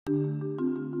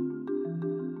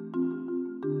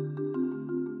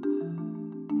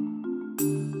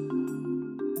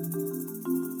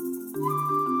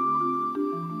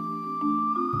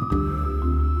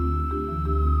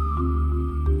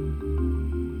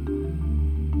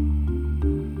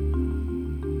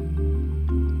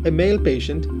A male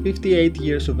patient, 58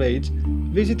 years of age,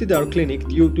 visited our clinic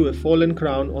due to a fallen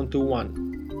crown onto one.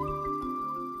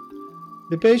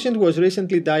 The patient was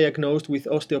recently diagnosed with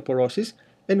osteoporosis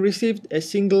and received a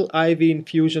single IV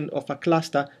infusion of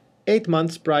Aclasta 8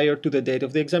 months prior to the date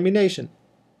of the examination.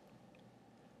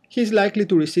 He is likely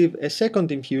to receive a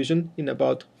second infusion in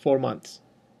about 4 months.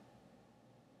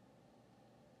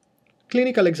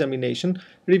 Clinical examination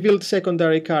revealed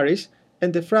secondary caries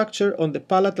and a fracture on the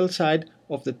palatal side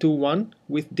of the 2-1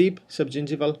 with deep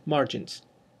subgingival margins.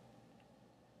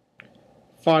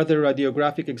 Further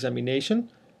radiographic examination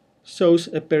shows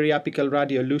a periapical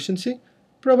radiolucency,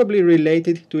 probably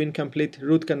related to incomplete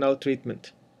root canal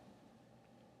treatment.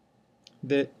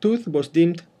 The tooth was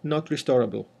deemed not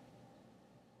restorable.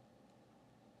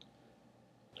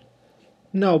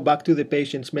 Now back to the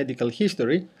patient's medical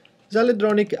history.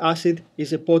 Zoledronic acid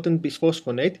is a potent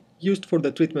bisphosphonate used for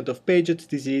the treatment of Paget's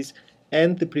disease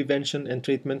and the prevention and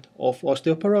treatment of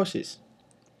osteoporosis.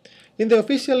 In the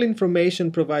official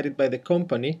information provided by the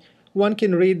company, one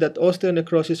can read that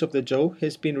osteonecrosis of the jaw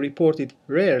has been reported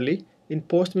rarely in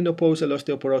postmenopausal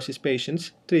osteoporosis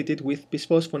patients treated with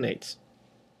bisphosphonates.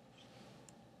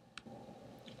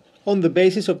 On the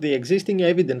basis of the existing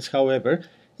evidence, however,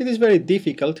 it is very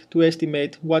difficult to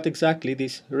estimate what exactly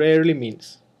this rarely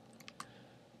means.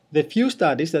 The few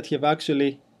studies that have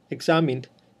actually examined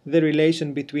the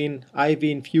relation between IV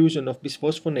infusion of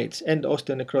bisphosphonates and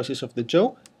osteonecrosis of the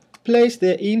jaw place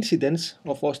the incidence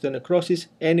of osteonecrosis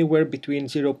anywhere between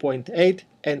 0.8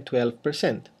 and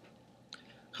 12%.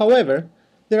 However,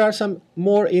 there are some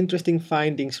more interesting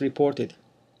findings reported.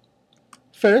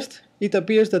 First, it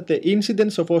appears that the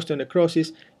incidence of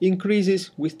osteonecrosis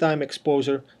increases with time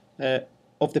exposure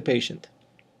of the patient.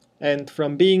 And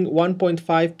from being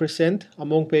 1.5%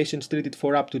 among patients treated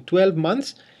for up to 12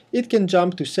 months, it can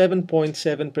jump to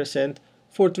 7.7%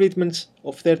 for treatments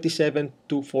of 37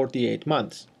 to 48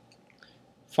 months.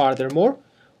 Furthermore,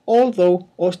 although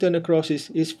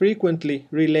osteonecrosis is frequently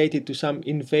related to some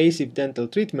invasive dental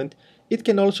treatment, it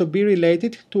can also be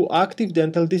related to active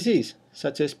dental disease,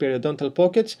 such as periodontal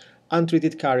pockets,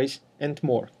 untreated caries, and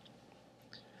more.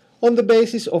 On the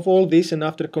basis of all this and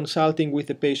after consulting with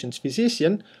the patient's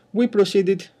physician, we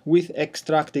proceeded with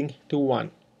extracting 2-1.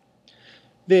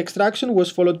 The extraction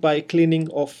was followed by cleaning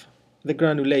of the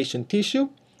granulation tissue,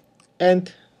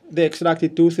 and the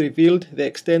extracted tooth revealed the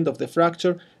extent of the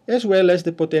fracture as well as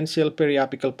the potential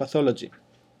periapical pathology.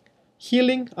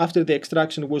 Healing after the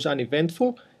extraction was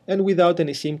uneventful and without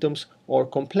any symptoms or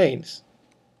complaints.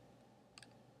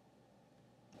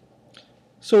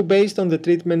 So based on the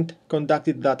treatment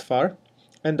conducted that far,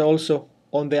 and also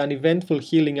on the uneventful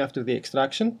healing after the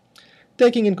extraction,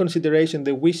 taking in consideration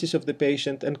the wishes of the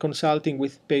patient and consulting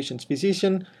with patient's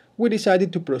physician, we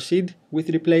decided to proceed with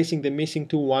replacing the missing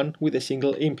 2-1 with a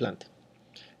single implant.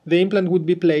 The implant would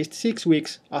be placed 6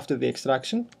 weeks after the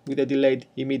extraction with a delayed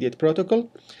immediate protocol.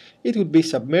 It would be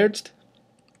submerged,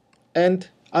 and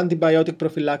antibiotic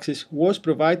prophylaxis was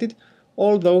provided,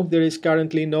 although there is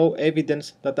currently no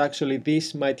evidence that actually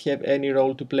this might have any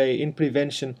role to play in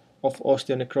prevention of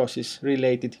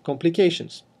osteonecrosis-related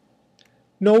complications.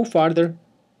 No further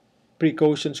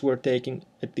precautions were taken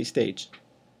at this stage.